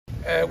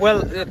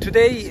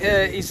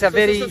Today is a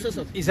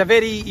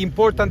very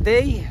important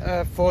day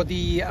for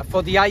the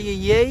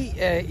Aiea.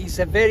 It's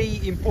a very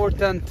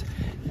important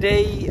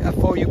day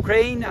for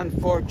Ukraine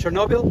and for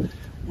Chernobyl.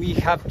 We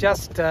have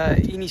just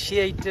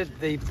initiated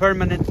the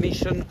permanent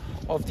mission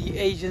of the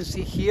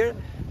agency here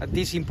at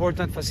this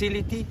important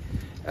facility.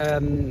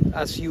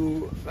 As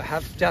you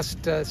have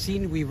just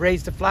seen, we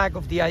raised the flag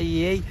of the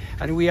Aiea,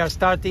 and we are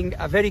starting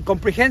a very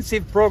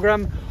comprehensive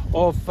program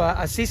of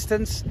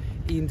assistance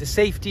in the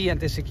safety and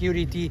the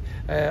security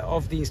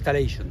of the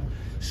installation.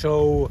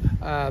 So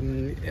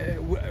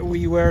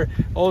we were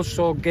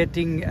also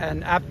getting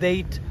an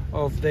update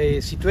of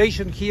the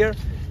situation here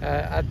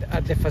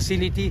at the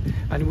facility,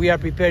 and we are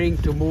preparing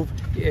to move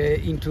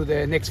into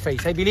the next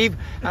phase. I believe,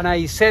 and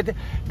I said,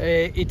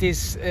 it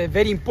is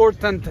very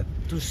important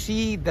to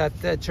see that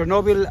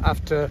Chernobyl,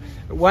 after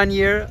 1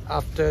 year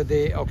after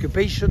the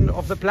occupation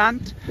of the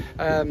plant,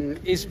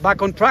 is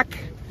back on track.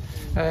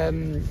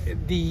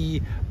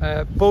 The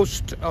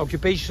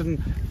post-occupation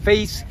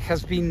phase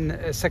has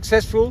been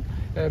successful.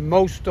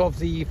 Most of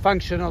the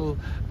functional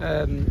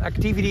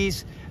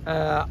activities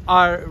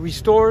are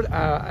restored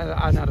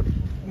and are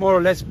more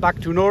or less back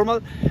to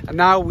normal, and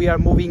now we are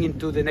moving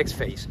into the next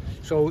phase.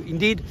 So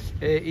indeed,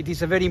 it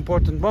is a very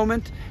important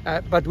moment,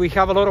 but we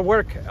have a lot of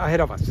work ahead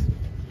of us.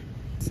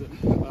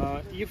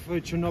 If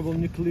Chernobyl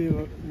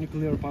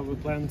nuclear power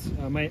plant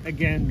may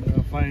again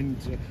find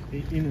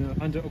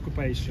under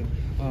occupation,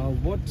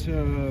 what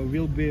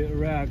will be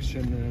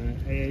reaction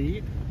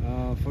Aiea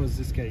for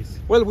this case?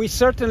 Well, we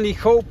certainly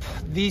hope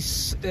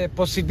this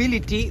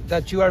possibility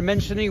that you are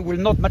mentioning will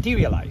not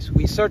materialize.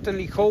 We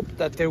certainly hope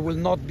that there will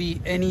not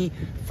be any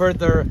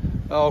further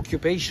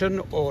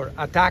occupation or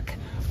attack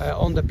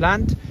on the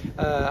plant.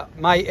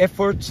 My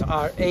efforts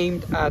are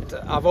aimed at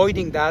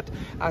avoiding that,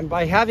 and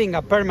by having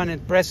a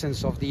permanent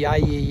presence of the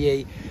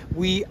Aiea,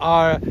 we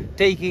are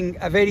taking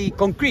a very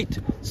concrete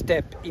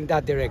step in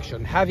that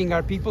direction. Having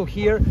our people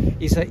here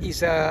is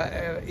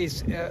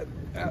a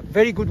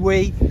very good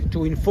way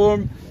to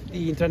inform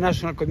the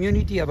international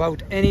community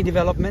about any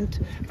development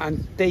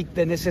and take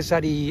the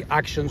necessary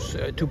actions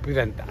to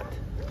prevent that.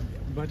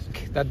 But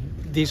that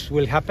this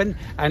will happen,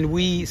 and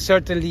we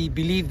certainly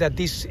believe that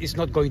this is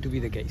not going to be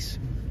the case.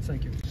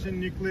 Thank you.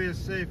 Nuclear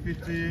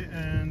safety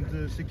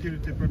and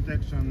security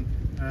protection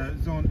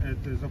zone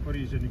at the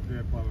Zaporizhzhia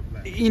nuclear power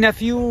plant. In a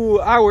few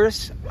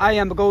hours, I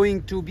am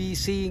going to be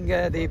seeing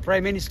the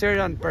Prime Minister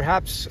and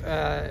perhaps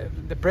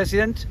the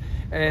President,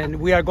 and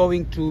we are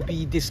going to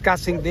be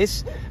discussing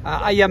this.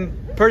 I am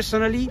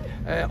personally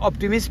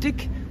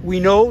optimistic. We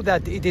know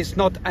that it is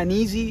not an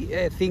easy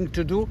thing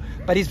to do,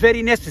 but it's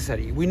very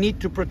necessary. We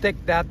need to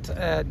protect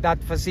that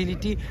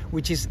facility,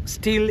 which is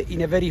still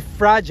in a very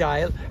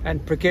fragile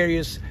and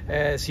precarious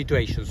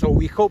situation. So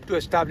we hope to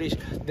establish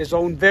the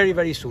zone very,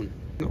 very soon.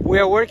 We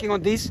are working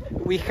on this.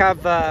 We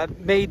have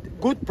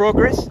made good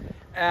progress,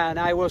 and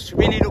I was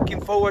really looking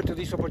forward to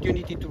this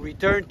opportunity to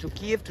return to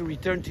Kyiv, to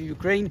return to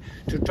Ukraine,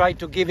 to try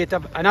to give it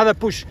another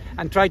push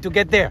and try to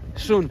get there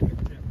soon.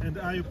 And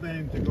are you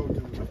planning to go to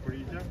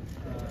Zaporizhzhia?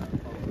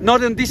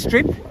 Not on this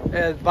trip,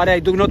 but I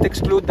do not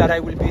exclude that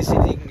I will be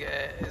visiting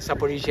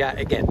Zaporizhzhia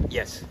again,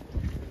 yes.